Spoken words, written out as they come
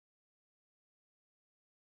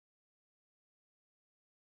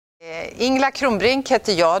Ingela Kronbrink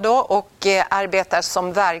heter jag då och arbetar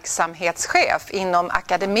som verksamhetschef inom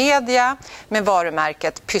Academedia med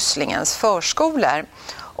varumärket Pysslingens förskolor.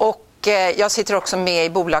 Och jag sitter också med i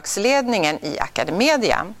bolagsledningen i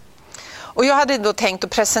Academedia. Och jag hade då tänkt att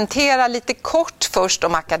presentera lite kort först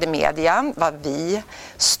om Academedia, vad vi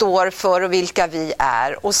står för och vilka vi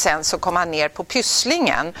är. Och sen så komma ner på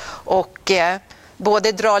Pysslingen och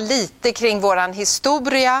både dra lite kring våran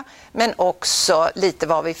historia men också lite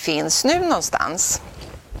var vi finns nu någonstans.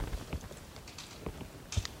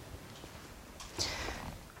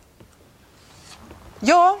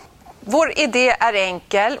 Ja, vår idé är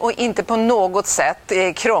enkel och inte på något sätt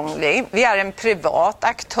krånglig. Vi är en privat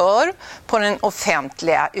aktör på den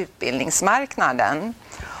offentliga utbildningsmarknaden.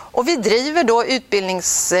 Och vi driver då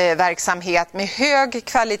utbildningsverksamhet med hög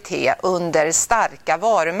kvalitet under starka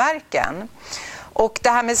varumärken. Och det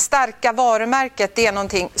här med starka varumärket, det är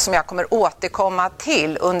någonting som jag kommer återkomma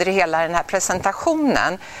till under hela den här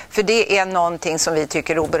presentationen. För det är någonting som vi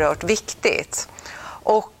tycker är oerhört viktigt.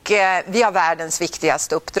 Och vi har världens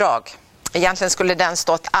viktigaste uppdrag. Egentligen skulle den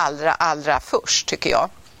stått allra först, tycker jag.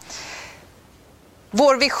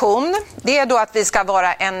 Vår vision, det är då att vi ska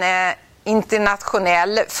vara en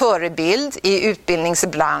internationell förebild i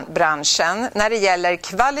utbildningsbranschen när det gäller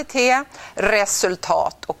kvalitet,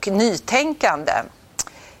 resultat och nytänkande.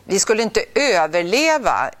 Vi skulle inte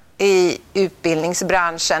överleva i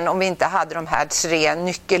utbildningsbranschen om vi inte hade de här 3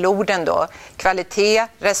 nyckelorden då. Kvalitet,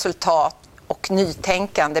 resultat och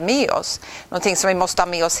nytänkande med oss. Någonting som vi måste ha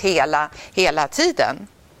med oss hela tiden.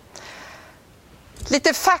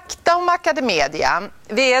 Lite fakta om Academedia.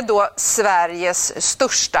 Vi är då Sveriges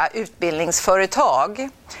största utbildningsföretag.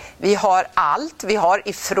 Vi har allt. Vi har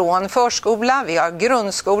ifrån förskola, vi har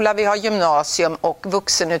grundskola, vi har gymnasium och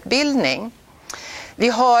vuxenutbildning. Vi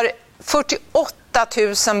har 48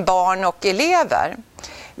 000 barn och elever.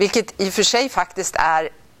 Vilket i och för sig faktiskt är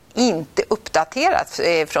inte uppdaterat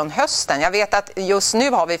från hösten. Jag vet att just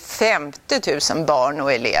nu har vi 50 000 barn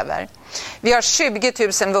och elever. Vi har 20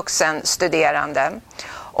 000 vuxenstuderande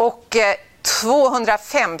och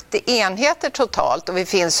 250 enheter totalt och vi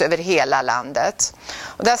finns över hela landet.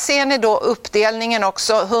 Och där ser ni då uppdelningen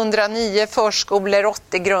också, 109 förskolor,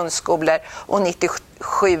 80 grundskolor och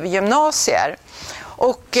 97 gymnasier.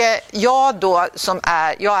 Och jag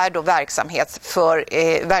är då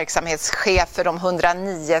verksamhetschef för de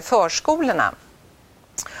 109 förskolorna.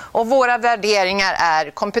 Och våra värderingar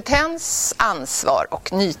är kompetens, ansvar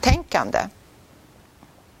och nytänkande.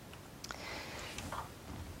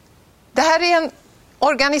 Det här är en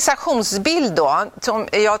organisationsbild då, som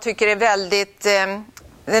jag tycker är väldigt...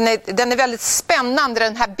 Den är väldigt spännande,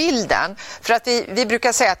 den här bilden, för att vi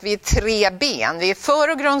brukar säga att vi är 3 ben. Vi är för-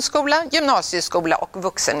 och grundskola, gymnasieskola och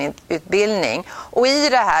vuxenutbildning. Och i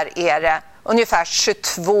det här är det ungefär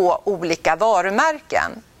 22 olika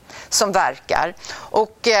varumärken som verkar.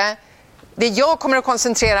 Och det jag kommer att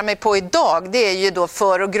koncentrera mig på idag, det är ju då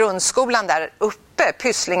för- och grundskolan där uppe,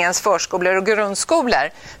 Pysslingens förskolor och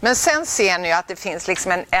grundskolor. Men sen ser ni att det finns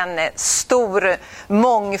liksom en stor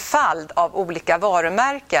mångfald av olika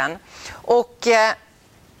varumärken. Och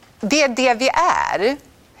det är det vi är.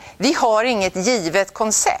 Vi har inget givet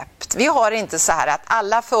koncept. Vi har inte så här att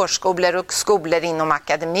alla förskolor och skolor inom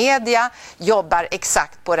Academedia jobbar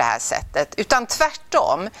exakt på det här sättet. Utan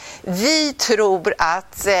tvärtom, vi tror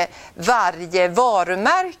att varje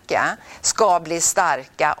varumärke ska bli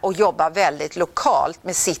starka och jobba väldigt lokalt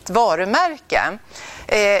med sitt varumärke.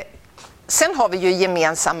 Sen har vi ju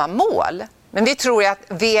gemensamma mål. Men vi tror att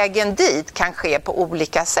vägen dit kan ske på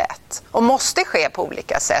olika sätt och måste ske på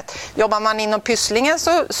olika sätt. Jobbar man inom Pysslingen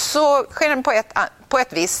så sker den på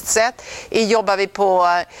ett visst sätt. Jobbar vi på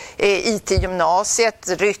IT-gymnasiet,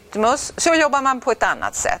 Rytmus, så jobbar man på ett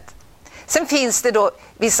annat sätt. Sen finns det då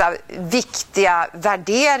vissa viktiga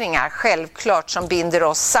värderingar, självklart, som binder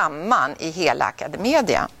oss samman i hela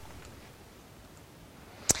Academedia.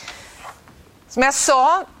 Som jag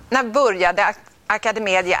sa när jag började,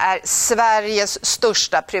 Academedia är Sveriges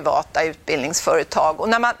största privata utbildningsföretag. Och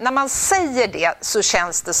när man säger det så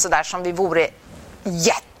känns det så där som vi vore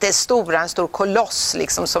jättestora, en stor koloss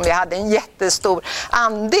liksom, som vi hade en jättestor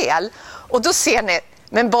andel. Och då ser ni,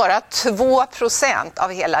 men bara 2%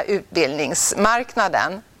 av hela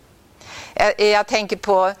utbildningsmarknaden. Jag tänker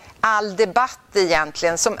på all debatt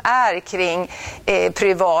egentligen som är kring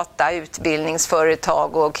privata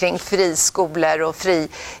utbildningsföretag och kring friskolor och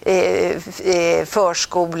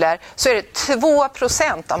förskolor, så är det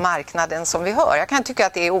 2% av marknaden som vi hör. Jag kan tycka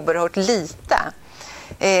att det är oerhört lite.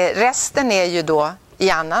 Resten är ju då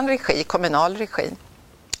i annan regi, kommunal regi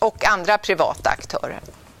och andra privata aktörer.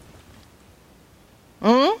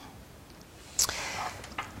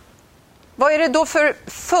 Vad är det då för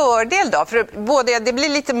fördel då? För både, det blir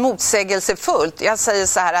lite motsägelsefullt. Jag säger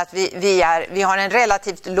så här att vi har en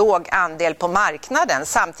relativt låg andel på marknaden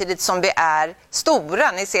samtidigt som vi är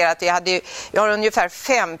stora. Ni ser att vi har ungefär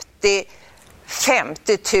 50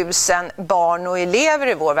 000 barn och elever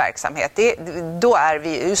i vår verksamhet. Då är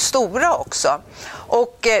vi ju stora också.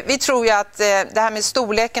 Och vi tror ju att det här med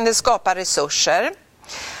storleken, det skapar resurser.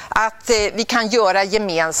 Att vi kan göra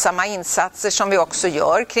gemensamma insatser som vi också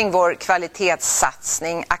gör kring vår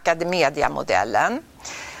kvalitetssatsning Academedia-modellen.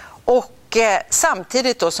 Och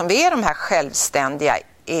samtidigt då som vi är de här självständiga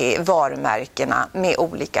varumärkena med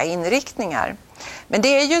olika inriktningar. Men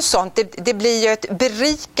det är ju sånt, det blir ju ett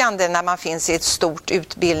berikande när man finns i ett stort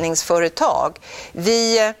utbildningsföretag.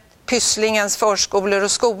 Vi, Pysslingens förskolor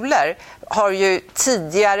och skolor, har ju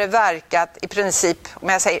tidigare verkat i princip, om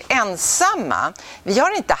jag säger ensamma. Vi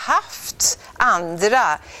har inte haft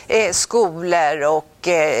andra skolor och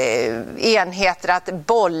enheter att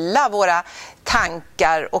bolla våra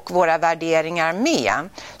tankar och våra värderingar med.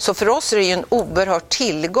 Så för oss är det ju en oerhörd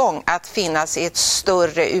tillgång att finnas i ett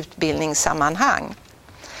större utbildningssammanhang.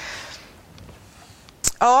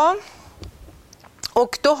 Ja,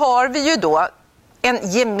 och då har vi ju då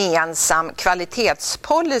en gemensam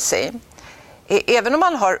kvalitetspolicy. Även om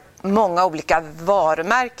man har många olika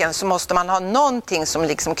varumärken så måste man ha någonting som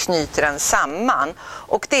liksom knyter den samman.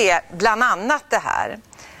 Och det är bland annat det här.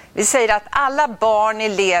 Vi säger att alla barn,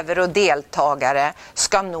 elever och deltagare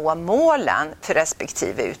ska nå målen för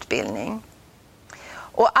respektive utbildning.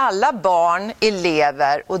 Och alla barn,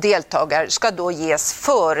 elever och deltagare ska då ges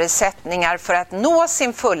förutsättningar för att nå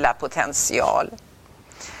sin fulla potential.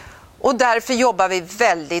 Och därför jobbar vi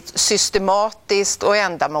väldigt systematiskt och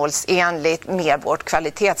ändamålsenligt med vårt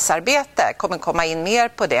kvalitetsarbete. Jag kommer komma in mer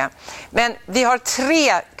på det. Men vi har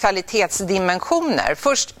 3 kvalitetsdimensioner.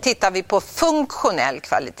 Först tittar vi på funktionell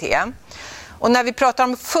kvalitet. Och när vi pratar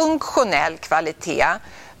om funktionell kvalitet,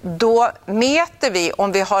 då mäter vi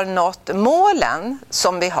om vi har nått målen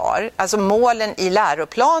som vi har. Alltså målen i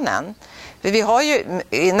läroplanen. Vi har ju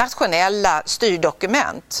nationella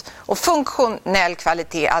styrdokument och funktionell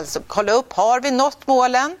kvalitet, alltså kolla upp, har vi nått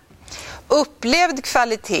målen? Upplevd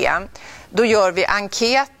kvalitet, då gör vi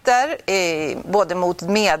enkäter både mot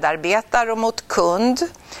medarbetare och mot kund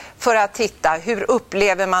för att titta hur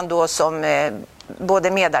upplever man då som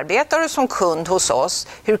både medarbetare och som kund hos oss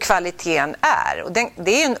hur kvaliteten är. Och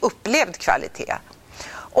det är en upplevd kvalitet.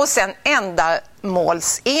 Och sen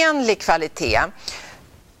ändamålsenlig kvalitet.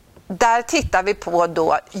 Där tittar vi på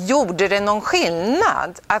då, gjorde det någon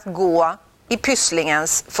skillnad att gå i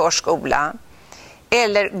Pysslingens förskola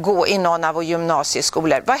eller gå i någon av våra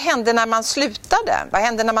gymnasieskolor? Vad hände när man slutade? Vad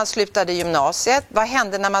hände när man slutade gymnasiet? Vad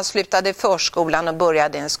hände när man slutade förskolan och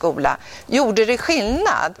började i en skola? Gjorde det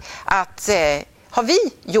skillnad? Har vi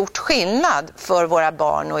gjort skillnad för våra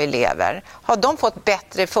barn och elever? Har de fått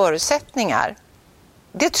bättre förutsättningar?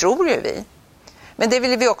 Det tror ju vi. Men det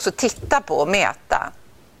vill vi också titta på och mäta.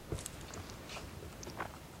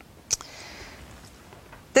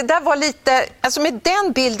 Det där var lite, alltså med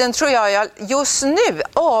den bilden tror jag just nu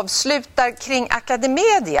avslutar kring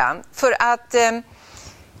Academedia för att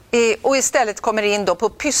och istället kommer in då på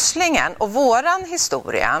Pysslingen och våran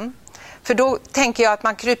historia. För då tänker jag att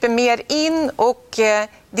man kryper mer in och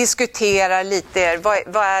diskuterar lite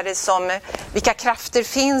vad är det som, vilka krafter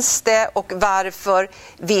finns det och varför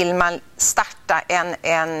vill man starta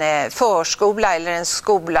en förskola eller en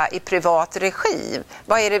skola i privat regi?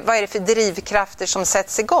 Vad är det för drivkrafter som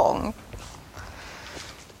sätts igång?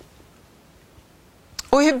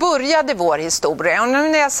 Och hur började vår historia? Och nu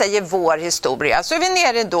när jag säger vår historia så är vi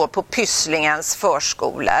nere då på Pysslingens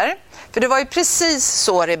förskolor. För det var ju precis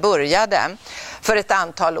så det började för ett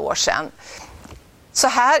antal år sedan. Så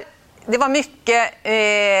här, det var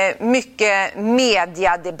mycket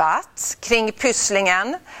mediadebatt kring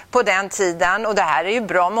Pysslingen på den tiden. Och det här är ju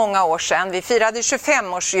bra många år sedan. Vi firade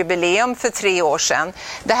 25-årsjubileum för 3 år sedan.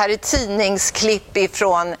 Det här är tidningsklipp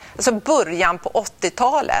ifrån början på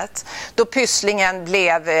 80-talet. Då Pysslingen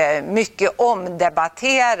blev mycket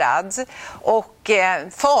omdebatterad och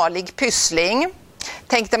farlig Pyssling.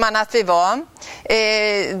 Tänkte man att vi var.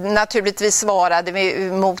 Naturligtvis svarade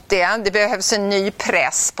vi mot det. Det behövs en ny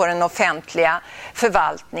press på den offentliga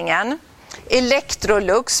förvaltningen.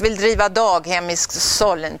 Electrolux vill driva daghem i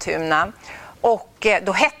Sollentuna. Och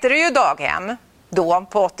då hette det ju daghem då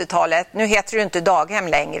på 80-talet. Nu heter det ju inte daghem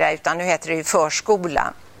längre utan nu heter det ju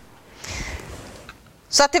förskola.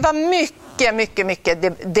 Så att det var mycket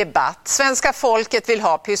debatt. Svenska folket vill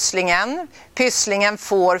ha Pysslingen. Pysslingen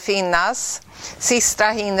får finnas. Sista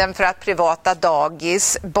hindren för att privata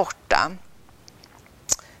dagis borta.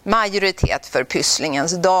 Majoritet för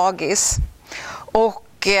Pysslingens dagis.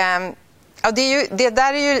 Och ja, det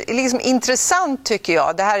där är ju liksom intressant tycker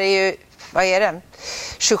jag. Det här är ju, vad är det,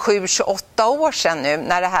 27-28 år sedan nu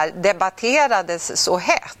när det här debatterades så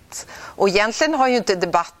hett. Och egentligen har ju inte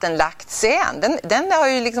debatten lagt sig än. Den har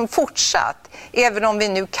ju liksom fortsatt, även om vi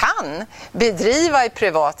nu kan bedriva i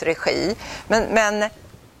privat regi. Men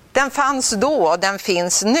den fanns då och den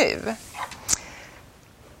finns nu.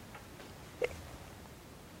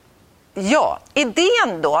 Ja,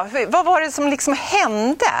 idén då, vad var det som liksom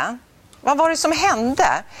hände? Vad var det som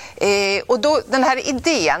hände? Och då den här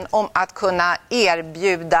idén om att kunna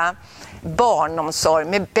erbjuda barnomsorg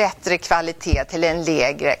med bättre kvalitet till en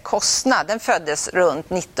lägre kostnad, den föddes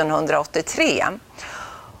runt 1983.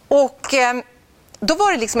 Och då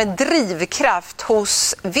var det liksom en drivkraft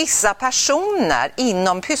hos vissa personer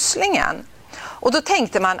inom Pysslingen. Och då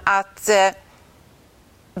tänkte man att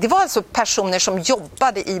det var alltså personer som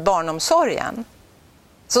jobbade i barnomsorgen.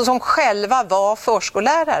 Så som själva var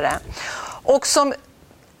förskollärare. Och som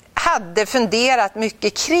hade funderat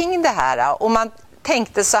mycket kring det här. Och man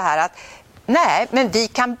tänkte så här att nej, men vi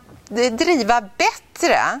kan driva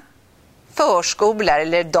bättre förskolor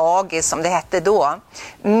eller dagis som det hette då.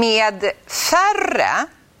 Med färre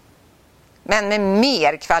men med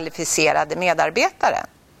mer kvalificerade medarbetare.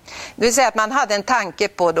 Det vill säga att man hade en tanke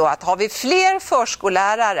på då att har vi fler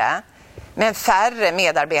förskollärare men färre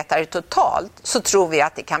medarbetare totalt så tror vi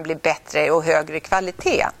att det kan bli bättre och högre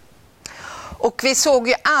kvalitet. Och vi såg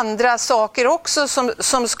ju andra saker också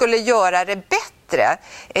som skulle göra det bättre.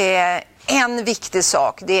 En viktig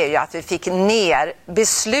sak det är ju att vi fick ner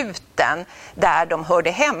besluten där de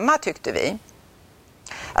hörde hemma tyckte vi.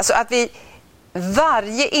 Alltså att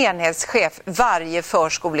varje enhetschef, varje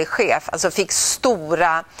förskolechef alltså fick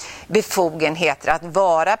stora befogenheter att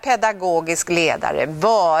vara pedagogisk ledare,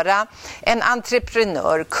 vara en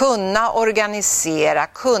entreprenör, kunna organisera,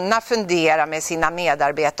 kunna fundera med sina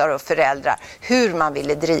medarbetare och föräldrar hur man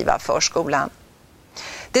ville driva förskolan.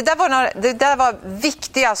 Det där var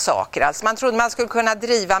viktiga saker. Alltså man trodde man skulle kunna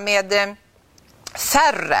driva med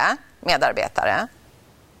färre medarbetare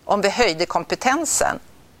om vi höjde kompetensen.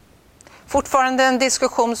 Fortfarande en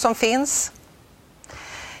diskussion som finns.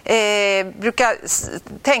 Brukar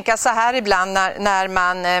tänka så här ibland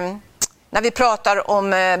när vi pratar om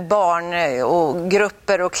barn och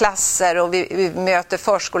grupper och klasser och vi möter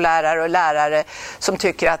förskollärare och lärare som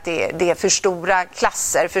tycker att det är för stora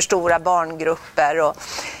klasser, för stora barngrupper och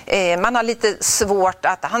man har lite svårt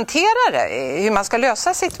att hantera det, hur man ska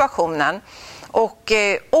lösa situationen. Och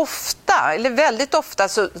ofta, eller väldigt ofta,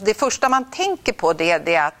 så det första man tänker på det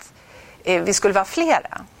är att vi skulle vara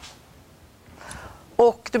flera.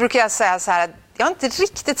 Och då brukar jag säga så här att jag är inte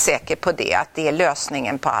riktigt säker på det, att det är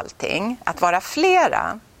lösningen på allting, att vara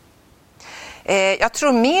flera. Jag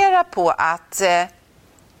tror mera på att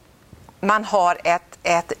man har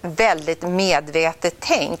ett väldigt medvetet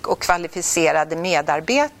tänk och kvalificerade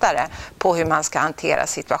medarbetare på hur man ska hantera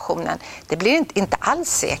situationen. Det blir inte alls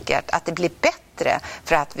säkert att det blir bättre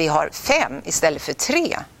för att vi har 5 istället för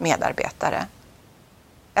 3 medarbetare.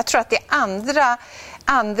 Jag tror att det är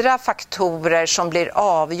andra faktorer som blir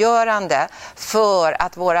avgörande för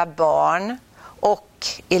att våra barn och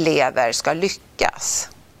elever ska lyckas.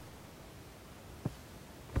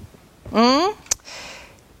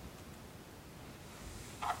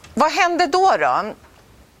 Vad hände då?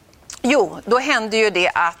 Jo, då hände ju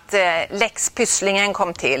det att Lex Pysslingen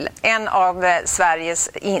kom till. En av Sveriges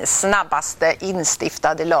snabbaste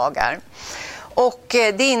instiftade lagar. Och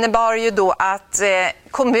det innebar ju då att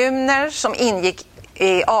kommuner som ingick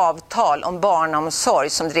i avtal om barnomsorg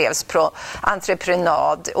som drevs på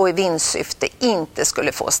entreprenad och i vinstsyfte inte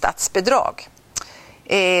skulle få statsbidrag.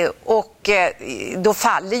 Och då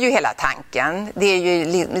faller ju hela tanken. Det är ju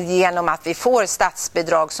genom att vi får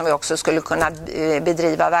statsbidrag som vi också skulle kunna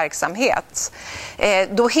bedriva verksamhet.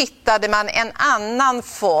 Då hittade man en annan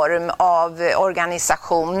form av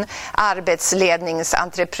organisation,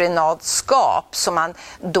 arbetsledningsentreprenadskap, som man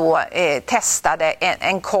då testade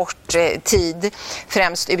en kort tid,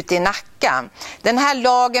 främst ute i Nacka. Den här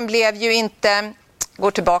lagen blev ju inte...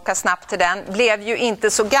 går tillbaka snabbt till den, blev ju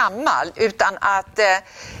inte så gammal utan att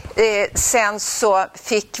sen så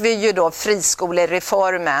fick vi ju då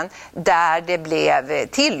friskolereformen där det blev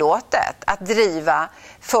tillåtet att driva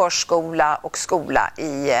förskola och skola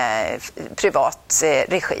i privat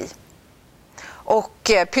regi.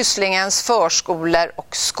 Och Pysslingens förskolor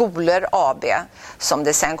och skolor AB, som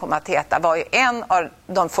det sen kom att heta, var ju en av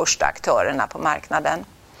de första aktörerna på marknaden.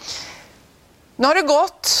 Nu har det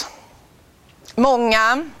gått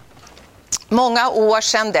många år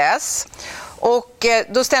sedan dess Och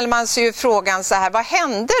då ställer man sig ju frågan så här, vad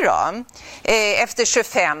hände då efter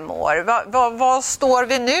 25 år? Vad står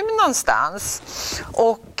vi nu någonstans?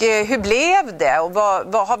 Och hur blev det? Och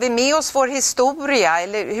vad har vi med oss vår historia?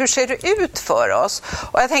 Eller hur ser det ut för oss?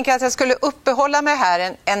 Och jag tänker att jag skulle uppehålla mig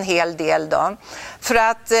här en hel del då. För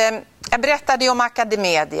att jag berättade ju om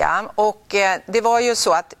Academedia, och det var ju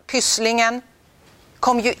så att Pysslingen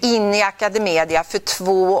kom ju in i Academedia för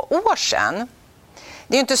 2 år sedan.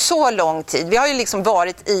 Det är ju inte så lång tid. Vi har ju liksom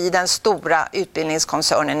varit i den stora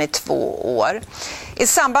utbildningskoncernen i 2 år. I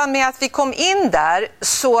samband med att vi kom in där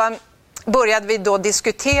så började vi då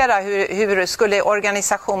diskutera hur skulle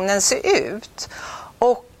organisationen se ut.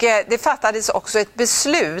 Och det fattades också ett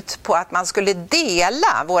beslut på att man skulle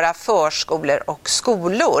dela våra förskolor och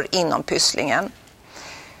skolor inom Pysslingen.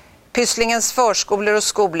 Pysslingens förskolor och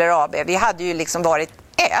skolor AB, vi hade ju liksom varit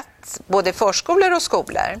både förskolor och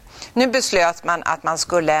skolor. Nu beslöt man att man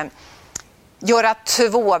skulle göra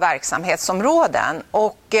 2 verksamhetsområden,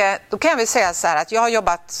 och då kan jag väl säga så här att jag har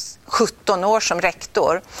jobbat 17 år som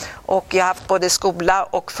rektor, och jag har haft både skola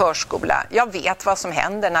och förskola. Jag vet vad som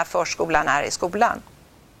händer när förskolan är i skolan.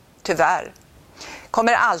 Tyvärr.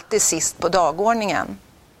 Kommer alltid sist på dagordningen.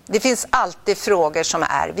 Det finns alltid frågor som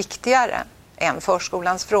är viktigare än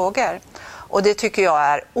förskolans frågor. Och det tycker jag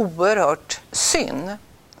är oerhört synd.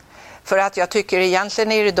 För att jag tycker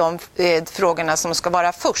egentligen är det de frågorna som ska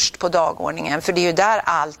vara först på dagordningen. För det är ju där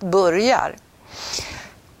allt börjar.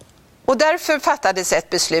 Och därför fattades ett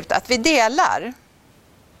beslut att vi delar.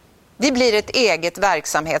 Det blir ett eget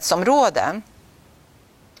verksamhetsområde.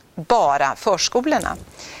 Bara förskolorna.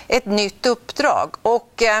 Ett nytt uppdrag.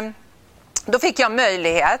 Och då fick jag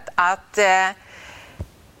möjlighet att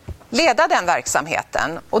leda den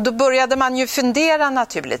verksamheten. Och då började man ju fundera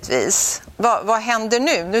naturligtvis. Vad händer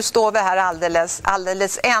nu? Nu står vi här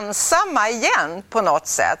alldeles ensamma igen på något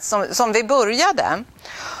sätt. Som vi började.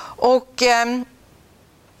 Och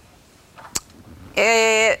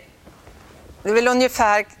det är väl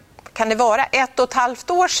ungefär, kan det vara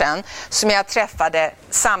 1,5 år sedan som jag träffade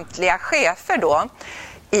samtliga chefer då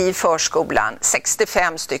i förskolan.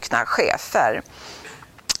 65 stycken chefer.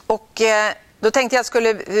 Och då tänkte jag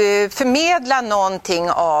skulle förmedla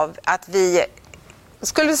någonting av att vi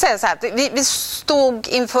skulle säga så här, vi stod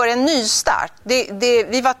inför en nystart.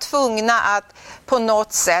 Vi var tvungna att på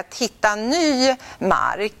något sätt hitta ny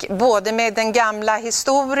mark, både med den gamla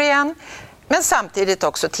historien men samtidigt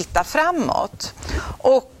också titta framåt.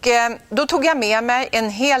 Och då tog jag med mig en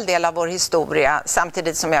hel del av vår historia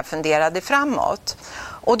samtidigt som jag funderade framåt.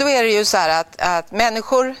 Och då är det ju så här att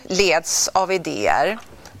människor leds av idéer.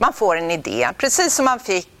 Man får en idé, precis som man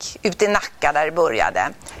fick ut i Nacka där det började.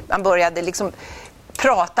 Man började liksom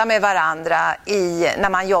prata med varandra när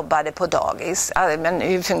man jobbade på dagis. Men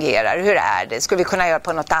hur fungerar det? Hur är det? Skulle vi kunna göra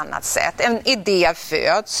på något annat sätt? En idé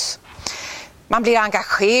föds. Man blir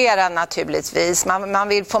engagerad naturligtvis. Man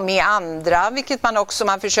vill få med andra, vilket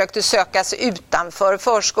man försökte söka sig utanför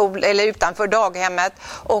förskolan eller utanför daghemmet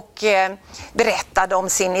och berättade om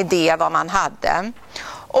sin idé, vad man hade.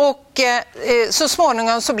 Och så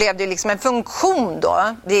småningom så blev det liksom en funktion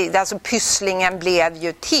då. Alltså Pysslingen blev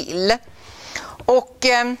ju till. Och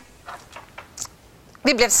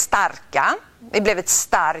vi blev starka. Vi blev ett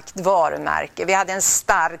starkt varumärke. Vi hade en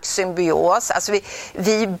stark symbios. Alltså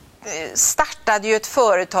vi startade ju ett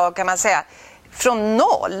företag, kan man säga, från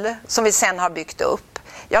noll som vi sen har byggt upp.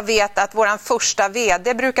 Jag vet att våran första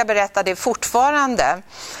vd brukar berätta det fortfarande.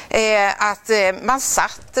 Att man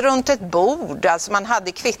satt runt ett bord. Alltså man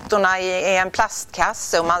hade kvittorna i en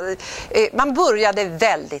plastkasse. Och man började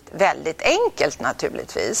väldigt, väldigt enkelt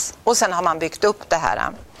naturligtvis. Och sen har man byggt upp det här.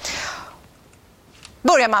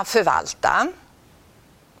 Börjar man förvalta.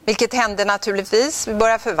 Vilket hände naturligtvis. Vi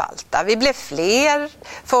började förvalta. Vi blev fler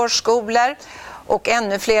förskolor. Och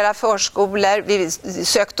ännu flera förskolor. Vi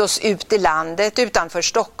sökte oss ut i landet, utanför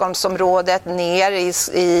Stockholmsområdet, ner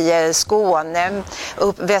i Skåne,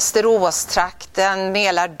 upp Västeråstrakten,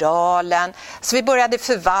 Mälardalen. Så vi började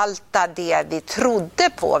förvalta det vi trodde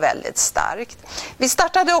på väldigt starkt. Vi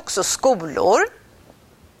startade också skolor.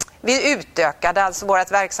 Vi utökade alltså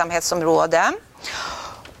vårt verksamhetsområde.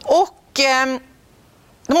 Och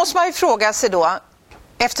då måste man ju fråga sig då,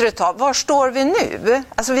 efter ett tag, var står vi nu?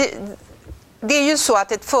 Alltså det är ju så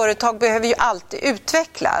att ett företag behöver ju alltid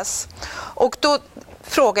utvecklas. Och då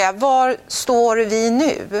frågar jag, var står vi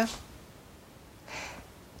nu?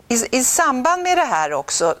 I samband med det här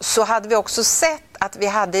också så hade vi också sett att vi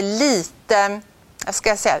hade lite,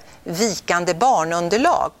 vikande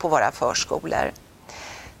barnunderlag på våra förskolor.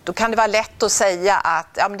 Då kan det vara lätt att säga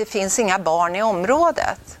att men det finns inga barn i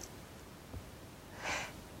området.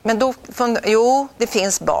 Men då, det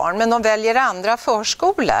finns barn, men de väljer andra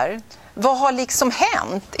förskolor. Vad har liksom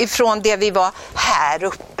hänt ifrån det vi var här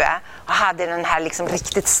uppe och hade den här liksom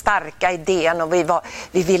riktigt starka idén och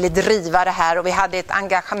vi ville driva det här och vi hade ett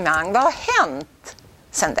engagemang. Vad har hänt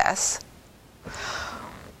sedan dess?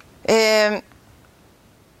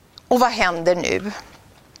 Och vad händer nu?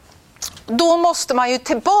 Då måste man ju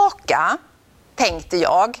tillbaka, tänkte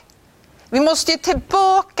jag. Vi måste ju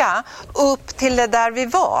tillbaka upp till det där vi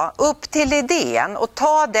var, upp till idén och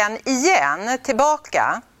ta den igen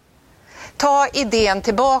tillbaka. Ta idén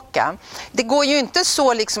tillbaka. Det går ju inte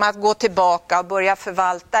så liksom att gå tillbaka och börja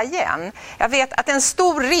förvalta igen. Jag vet att en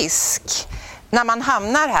stor risk när man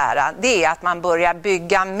hamnar här, det är att man börjar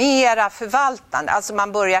bygga mera förvaltande. Alltså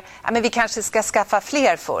man börjar, men vi kanske ska skaffa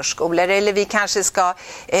fler förskolor eller vi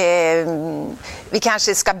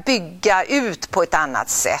kanske ska bygga ut på ett annat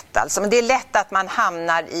sätt. Alltså, men det är lätt att man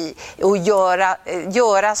hamnar i att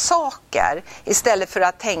göra saker istället för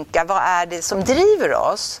att tänka, vad är det som driver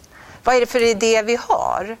oss? Vad är det för idé vi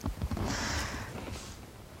har?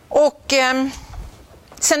 Och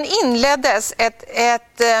sen inleddes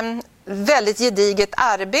ett väldigt gediget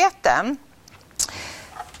arbete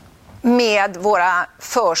med våra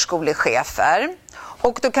förskolechefer.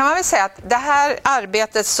 Och då kan man väl säga att det här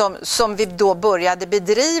arbetet som vi då började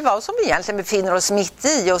bedriva och som vi egentligen befinner oss mitt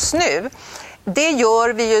i just nu, det gör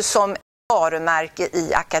vi ju som varumärke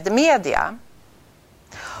i Academedia.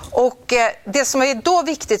 Och det som är då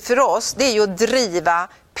viktigt för oss, det är ju att driva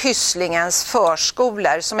Pysslingens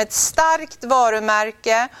förskolor som ett starkt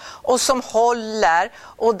varumärke och som håller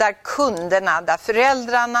och där kunderna, där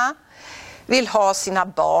föräldrarna vill ha sina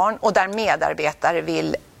barn och där medarbetare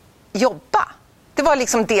vill jobba. Det var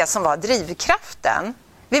liksom det som var drivkraften.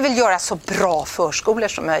 Vi vill göra så bra förskolor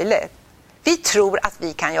som möjligt. Vi tror att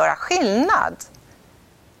vi kan göra skillnad.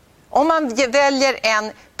 Om man väljer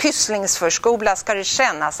en Pysslingsförskola ska det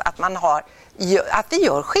kännas att att vi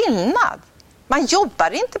gör skillnad. Man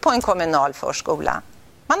jobbar inte på en kommunal förskola.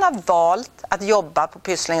 Man har valt att jobba på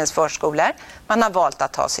Pysslingens förskolor. Man har valt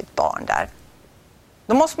att ha sitt barn där.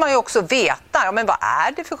 Då måste man ju också veta, men vad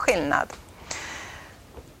är det för skillnad?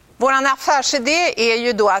 Vår affärsidé är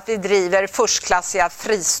ju då att vi driver förstklassiga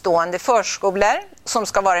fristående förskolor som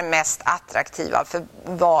ska vara det mest attraktiva för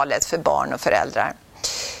valet för barn och föräldrar.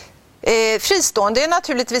 Fristående är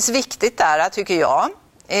naturligtvis viktigt där, tycker jag.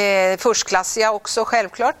 Förstklassiga också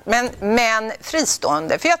självklart, men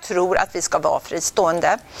fristående, för jag tror att vi ska vara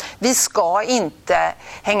fristående. Vi ska inte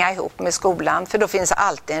hänga ihop med skolan, för då finns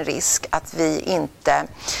alltid en risk att vi inte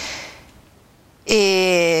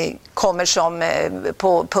kommer som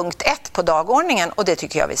på punkt 1 på dagordningen, och det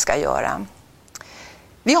tycker jag vi ska göra.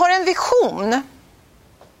 Vi har en vision.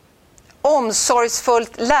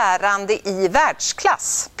 Omsorgsfullt lärande i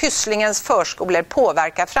världsklass. Pysslingens förskolor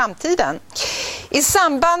påverkar framtiden. I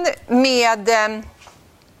samband med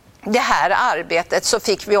det här arbetet så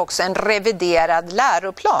fick vi också en reviderad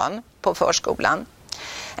läroplan på förskolan.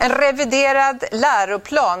 En reviderad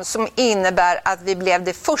läroplan som innebär att vi blev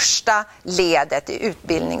det första ledet i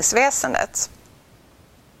utbildningsväsendet.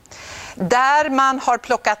 Där man har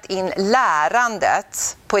plockat in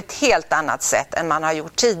lärandet på ett helt annat sätt än man har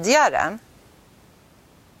gjort tidigare.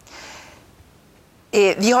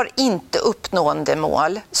 Vi har inte uppnående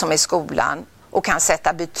mål som i skolan och kan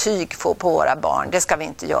sätta betyg på våra barn. Det ska vi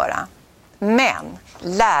inte göra. Men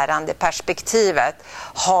lärandeperspektivet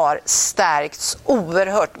har stärkts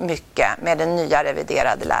oerhört mycket med den nya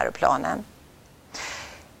reviderade läroplanen.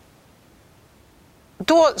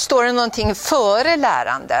 Då står det någonting före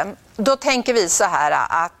lärande. Då tänker vi så här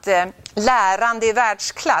att lärande i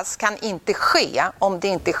världsklass kan inte ske om det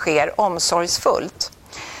inte sker omsorgsfullt.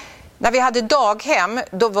 När vi hade daghem,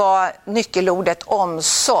 då var nyckelordet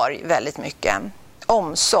omsorg väldigt mycket.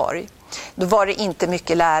 Omsorg. Då var det inte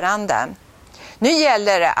mycket lärande. Nu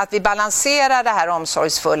gäller det att vi balanserar det här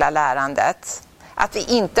omsorgsfulla lärandet. Att vi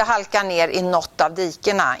inte halkar ner i något av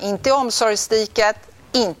dikena. Inte i omsorgsdiket,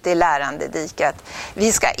 inte i lärandediket.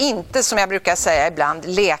 Vi ska inte, som jag brukar säga ibland,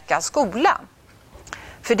 leka skola.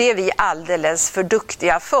 För det är vi alldeles för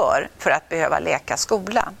duktiga för att behöva leka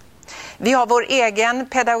skola. Vi har vår egen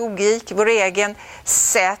pedagogik, vår egen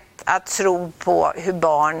sätt att tro på hur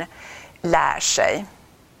barn lär sig.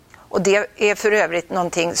 Och det är för övrigt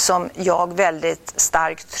någonting som jag väldigt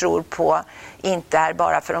starkt tror på, inte är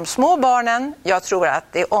bara för de små barnen. Jag tror att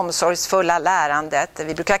det omsorgsfulla lärandet,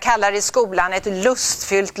 vi brukar kalla det i skolan ett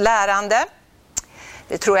lustfyllt lärande.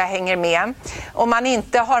 Det tror jag hänger med. Om man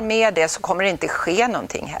inte har med det så kommer det inte ske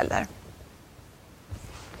någonting heller.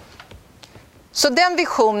 Så den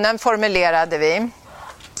visionen formulerade vi.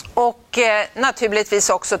 Och naturligtvis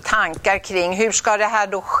också tankar kring hur ska det här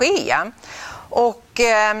då ske? Och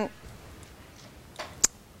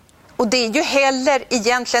det är ju heller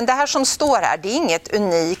egentligen, det här som står här, det är inget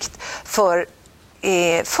unikt för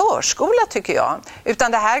förskola tycker jag.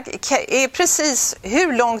 Utan det här är precis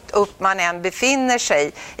hur långt upp man än befinner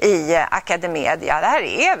sig i Academedia. Det här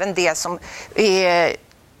är även det som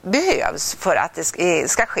behövs för att det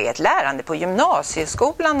ska ske ett lärande på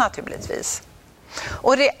gymnasieskolan naturligtvis.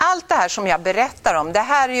 Och allt det här som jag berättar om, det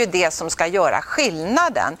här är ju det som ska göra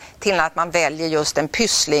skillnaden till att man väljer just en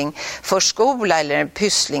pysslingförskola eller en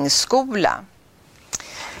pysslingskola.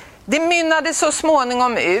 Det mynnade så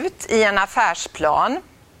småningom ut i en affärsplan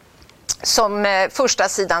som första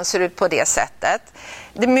sidan ser ut på det sättet.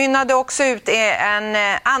 Det mynnade också ut i en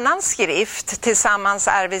annan skrift, Tillsammans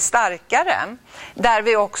är vi starkare, där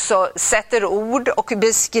vi också sätter ord och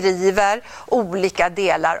beskriver olika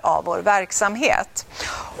delar av vår verksamhet.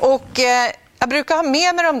 Och jag brukar ha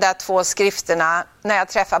med mig de där 2 skrifterna när jag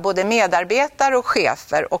träffar både medarbetare och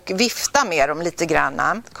chefer och vifta med dem lite grann.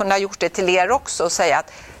 Jag kunde ha gjort det till er också och säga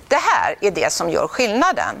att det här är det som gör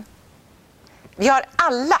skillnaden. Vi har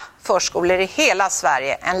alla förskolor i hela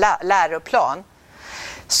Sverige en läroplan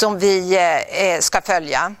som vi ska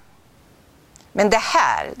följa. Men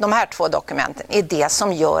de här 2 dokumenten är det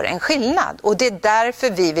som gör en skillnad. Och det är därför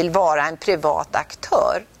vi vill vara en privat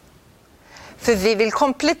aktör. För vi vill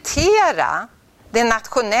komplettera det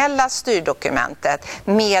nationella styrdokumentet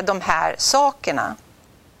med de här sakerna.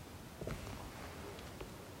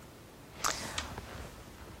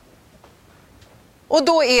 Och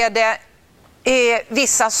då är det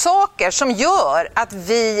vissa saker som gör att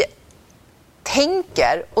vi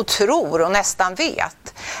tänker och tror och nästan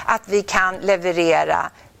vet att vi kan leverera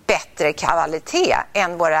bättre kvalitet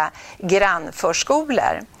än våra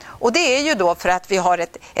grannförskolor. Och det är ju då för att vi har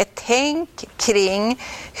ett tänk kring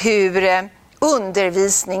hur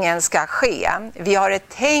undervisningen ska ske. Vi har ett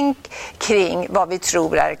tänk kring vad vi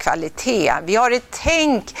tror är kvalitet. Vi har ett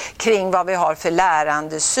tänk kring vad vi har för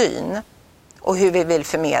lärandesyn och hur vi vill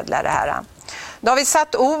förmedla det här. Då har vi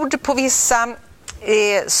satt ord på vissa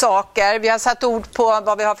saker. Vi har satt ord på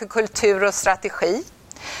vad vi har för kultur och strategi.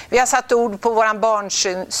 Vi har satt ord på våran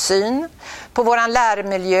barnsyn, på våran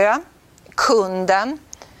lärmiljö, kunden,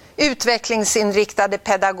 utvecklingsinriktade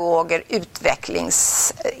pedagoger,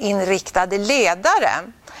 utvecklingsinriktade ledare.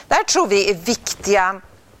 Det här tror vi är viktiga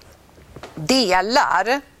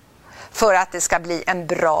delar för att det ska bli en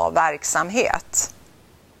bra verksamhet.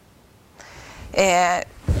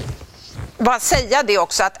 Bara säga det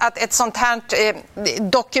också att ett sånt här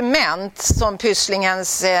dokument som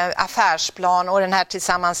Pysslingens affärsplan och den här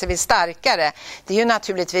Tillsammans är vi starkare, det är ju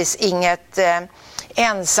naturligtvis inget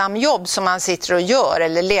ensamjobb som man sitter och gör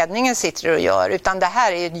eller ledningen sitter och gör, utan det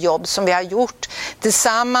här är ett jobb som vi har gjort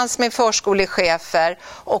tillsammans med förskolechefer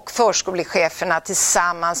och förskolecheferna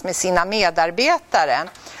tillsammans med sina medarbetare.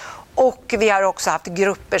 Och vi har också haft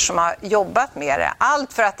grupper som har jobbat med det.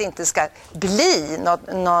 Allt för att det inte ska bli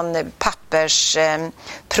någon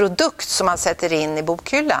pappersprodukt som man sätter in i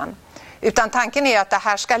bokhyllan. Utan tanken är att det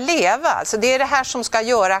här ska leva. Alltså det är det här som ska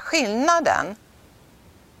göra skillnaden.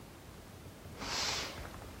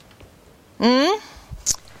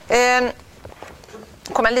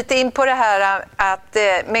 Kommer lite in på det här att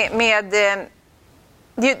det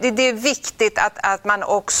är viktigt att man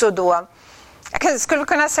också då, jag skulle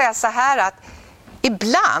kunna säga så här att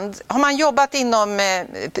ibland har man jobbat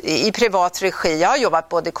i privat regi. Jag har jobbat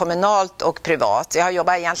både kommunalt och privat. Jag har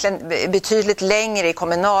jobbat egentligen betydligt längre i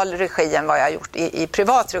kommunal regi än vad jag har gjort i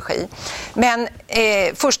privat regi. Men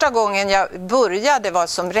första gången jag började var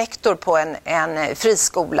som rektor på en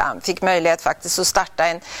friskola. Fick möjlighet faktiskt att starta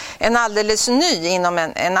en alldeles ny inom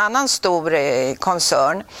en annan stor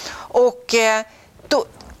koncern. Och då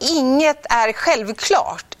inget är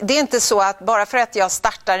självklart. Det är inte så att bara för att jag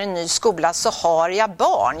startar en ny skola så har jag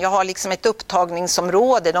barn. Jag har liksom ett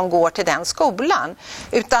upptagningsområde, de går till den skolan.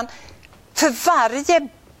 Utan för varje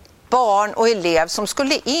barn och elev som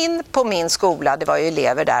skulle in på min skola, det var ju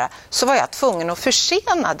elever där, så var jag tvungen att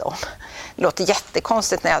försena dem. Det låter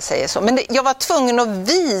jättekonstigt när jag säger så, men jag var tvungen att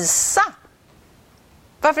visa.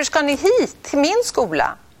 Varför ska ni hit till min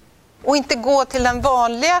skola? Och inte gå till den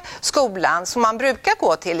vanliga skolan som man brukar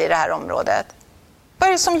gå till i det här området. Vad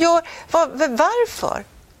är det som gör? Varför?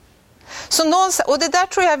 Och det där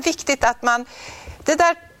tror jag är viktigt att man... Det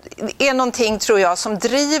där är någonting tror jag som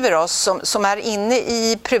driver oss som är inne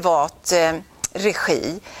i privat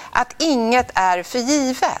regi. Att inget är för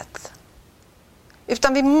givet.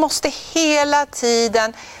 Utan vi måste hela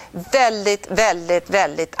tiden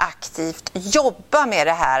väldigt aktivt jobba med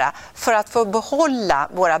det här för att få behålla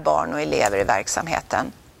våra barn och elever i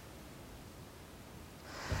verksamheten.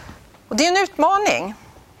 Och det är en utmaning.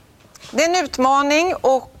 Det är en utmaning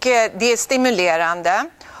och det är stimulerande.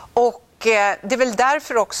 Och det är väl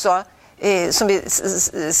därför också, som vi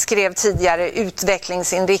skrev tidigare,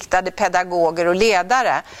 utvecklingsinriktade pedagoger och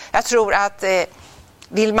ledare. Jag tror att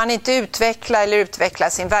vill man inte utveckla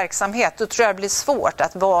sin verksamhet, då tror jag det blir svårt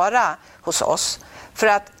att vara hos oss. För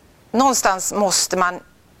att någonstans måste man,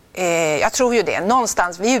 jag tror ju det,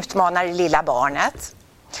 någonstans vi utmanar det lilla barnet.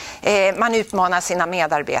 Man utmanar sina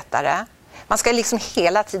medarbetare. Man ska liksom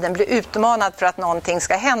hela tiden bli utmanad för att någonting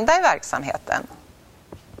ska hända i verksamheten.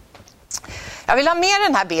 Jag vill ha med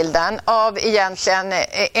den här bilden av egentligen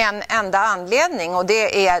en enda anledning, och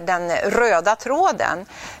det är den röda tråden.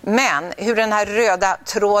 Men hur den här röda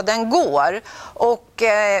tråden går. Och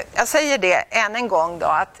jag säger det än en gång då,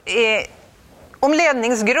 att om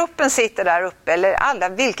ledningsgruppen sitter där uppe, eller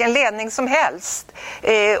vilken ledning som helst,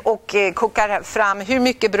 och kokar fram hur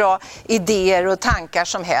mycket bra idéer och tankar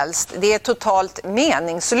som helst, det är totalt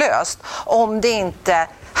meningslöst om det inte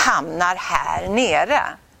hamnar här nere,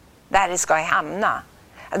 där det ska hamna.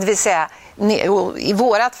 Det vill säga, i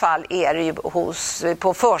vårat fall är det ju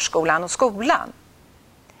på förskolan och skolan.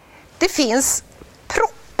 Det finns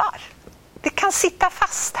proppar. Det kan sitta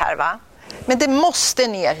fast här, va? Men det måste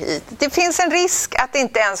ner hit. Det finns en risk att det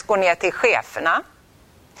inte ens går ner till cheferna.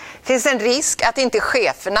 Det finns en risk att inte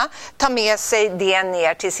cheferna tar med sig det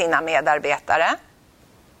ner till sina medarbetare.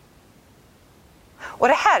 Och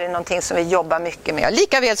det här är någonting som vi jobbar mycket med.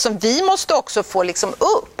 Likaväl som vi måste också få liksom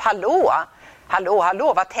upp.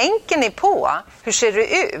 Hallå, vad tänker ni på? Hur ser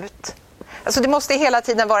det ut? Alltså det måste hela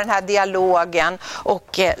tiden vara den här dialogen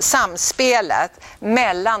och samspelet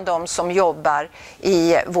mellan de som jobbar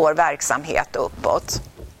i vår verksamhet uppåt.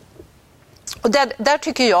 Och där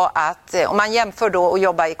tycker jag att om man jämför då och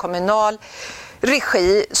jobbar i kommunal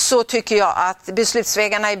regi, så tycker jag att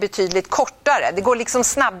beslutsvägarna är betydligt kortare. Det går liksom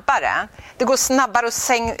snabbare. Det går snabbare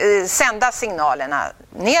att sända signalerna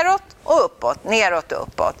neråt och uppåt, neråt och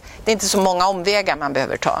uppåt. Det är inte så många omvägar man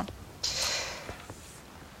behöver ta.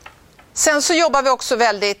 Sen så jobbar vi också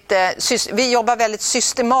väldigt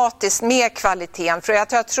systematiskt med kvaliteten. För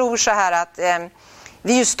jag tror så här att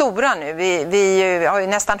vi är ju stora nu. Vi har ju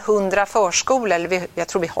nästan 100 förskolor. Eller jag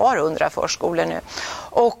tror vi har 100 förskolor nu.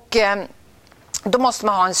 Och då måste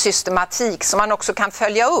man ha en systematik som man också kan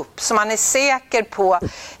följa upp. Så man är säker på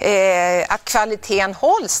att kvaliteten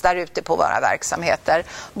hålls där ute på våra verksamheter.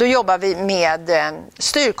 Då jobbar vi med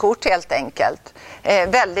styrkort helt enkelt.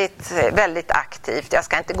 Väldigt aktivt. Jag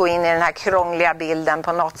ska inte gå in i den här krångliga bilden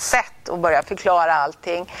på något sätt och börja förklara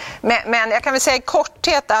allting. Men jag kan väl säga i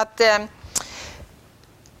korthet att,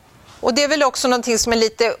 och det är väl också någonting som är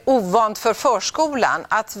lite ovant för förskolan,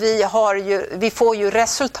 att vi får ju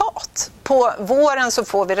resultat. På våren så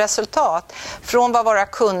får vi resultat från vad våra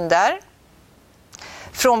kunder,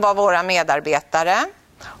 från vad våra medarbetare.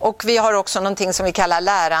 Och vi har också någonting som vi kallar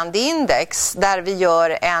lärandeindex, där vi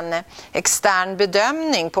gör en extern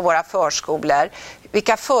bedömning på våra förskolor.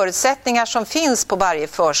 Vilka förutsättningar som finns på varje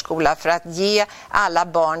förskola för att ge alla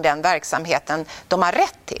barn den verksamheten de har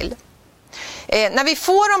rätt till. När vi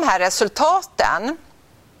får de här resultaten,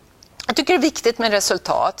 jag tycker det är viktigt med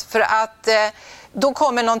resultat, för att då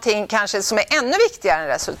kommer någonting kanske som är ännu viktigare än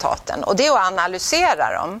resultaten, och det är att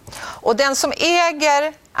analysera dem. Och den som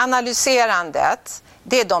äger analyserandet,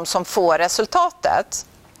 det är de som får resultatet.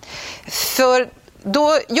 För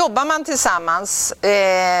då jobbar man tillsammans,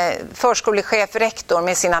 förskolechef, rektor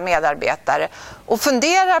med sina medarbetare, och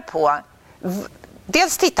funderar på,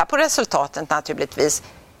 dels titta på resultatet naturligtvis,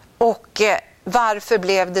 och varför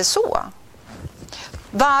blev det så?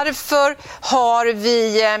 Varför har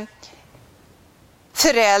vi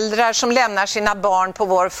föräldrar som lämnar sina barn på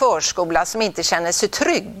vår förskola som inte känner sig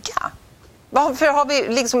trygga? Varför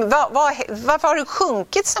har det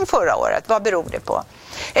sjunkit sedan förra året? Vad beror det på?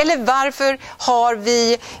 Eller varför har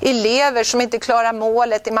vi elever som inte klarar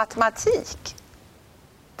målet i matematik?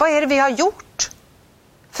 Vad är det vi har gjort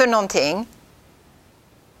för någonting?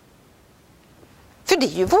 För det är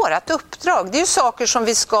ju vårt uppdrag. Det är ju saker som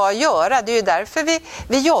vi ska göra. Det är ju därför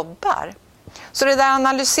vi jobbar. Så det där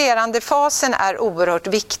analyserande fasen är oerhört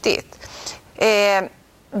viktigt.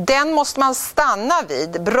 Den måste man stanna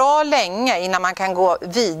vid bra länge innan man kan gå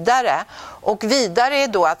vidare. Och vidare är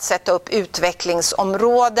då att sätta upp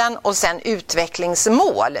utvecklingsområden och sen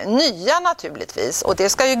utvecklingsmål. Nya naturligtvis. Och det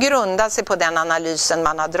ska ju grunda sig på den analysen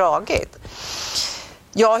man har dragit.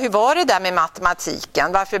 Ja, hur var det där med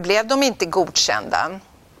matematiken? Varför blev de inte godkända?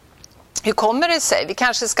 Hur kommer det sig? Vi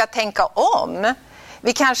kanske ska tänka om.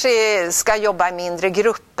 Vi kanske ska jobba i mindre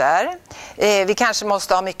grupper. Vi kanske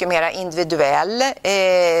måste ha mycket mer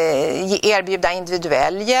erbjuda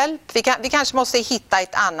individuell hjälp. Vi kanske måste hitta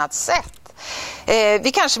ett annat sätt.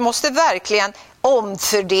 Vi kanske måste verkligen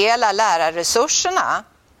omfördela lärarresurserna.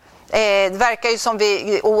 Det verkar ju som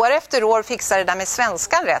vi år efter år fixar det där med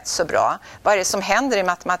svenskan rätt så bra. Vad är det som händer i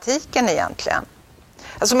matematiken egentligen?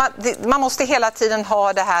 Alltså man måste hela tiden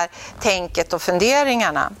ha det här tänket och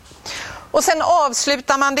funderingarna. Och sen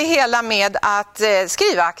avslutar man det hela med att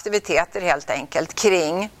skriva aktiviteter helt enkelt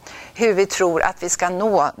kring hur vi tror att vi ska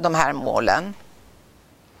nå de här målen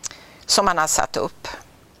som man har satt upp.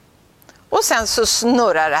 Och sen så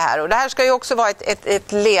snurrar det här, och det här ska ju också vara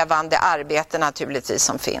ett levande arbete naturligtvis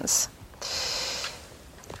som finns.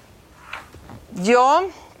 Ja,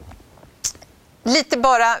 lite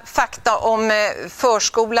bara fakta om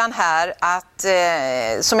förskolan här, att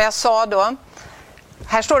som jag sa då,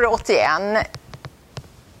 här står det 81.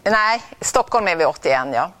 Nej, i Stockholm är vi 81,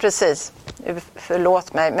 ja, precis.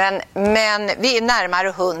 Förlåt mig, men vi är närmare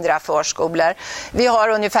 100 förskolor. Vi har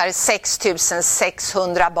ungefär 6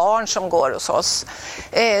 600 barn som går hos oss.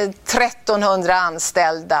 1300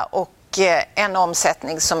 anställda och en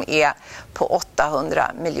omsättning som är på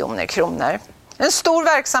 800 miljoner kronor. En stor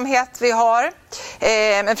verksamhet vi har,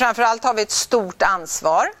 men framförallt har vi ett stort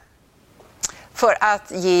ansvar för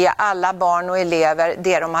att ge alla barn och elever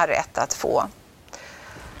det de har rätt att få.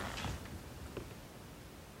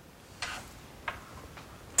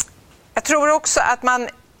 Jag tror också att man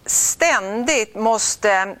ständigt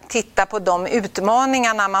måste titta på de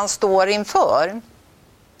utmaningarna man står inför.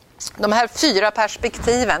 De här 4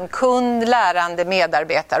 perspektiven, kund, lärande,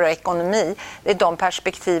 medarbetare och ekonomi, det är de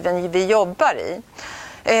perspektiven vi jobbar i.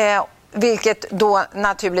 Vilket då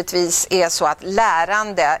naturligtvis är så att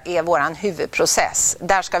lärande är våran huvudprocess.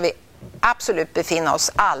 Där ska vi absolut befinna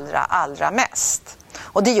oss allra mest.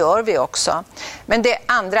 Och det gör vi också. Men det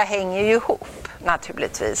andra hänger ju ihop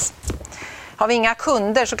naturligtvis. Har vi inga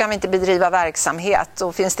kunder så kan vi inte bedriva verksamhet,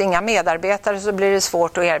 och finns det inga medarbetare så blir det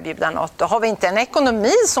svårt att erbjuda något. Och har vi inte en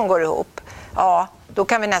ekonomi som går ihop, ja, då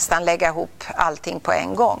kan vi nästan lägga ihop allting på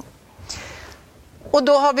en gång. Och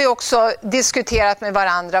då har vi också diskuterat med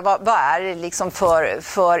varandra vad är det liksom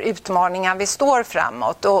för utmaningar vi står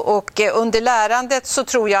framåt. Och under lärandet så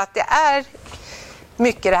tror jag att det är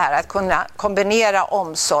mycket det här att kunna kombinera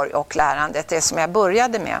omsorg och lärandet, det som jag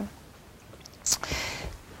började med.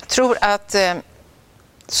 Jag tror att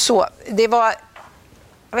så, det var,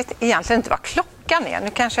 jag vet egentligen inte vad klockan är. Nu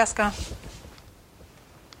kanske jag ska...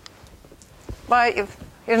 Är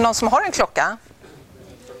det någon som har en klocka?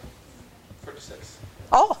 46.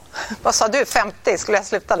 Ja, vad sa du? 50? Skulle jag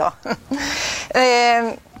sluta då?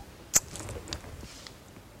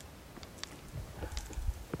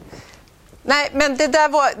 Nej, men det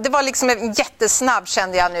var liksom en jättesnabb,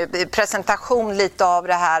 kände jag nu, presentation lite av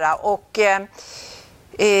det här. Och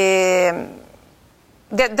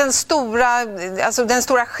den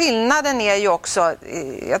stora skillnaden är ju också,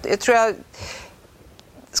 jag tror jag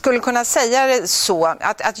skulle kunna säga det så,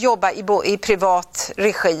 att jobba i privat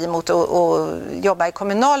regi mot att jobba i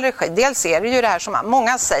kommunal regi. Dels är det ju det här som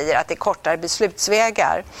många säger, att det är kortare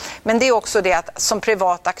beslutsvägar. Men det är också det att som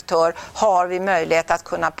privat aktör har vi möjlighet att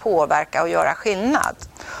kunna påverka och göra skillnad.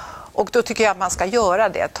 Och då tycker jag att man ska göra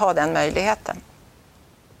det, ta den möjligheten.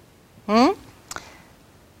 Mm.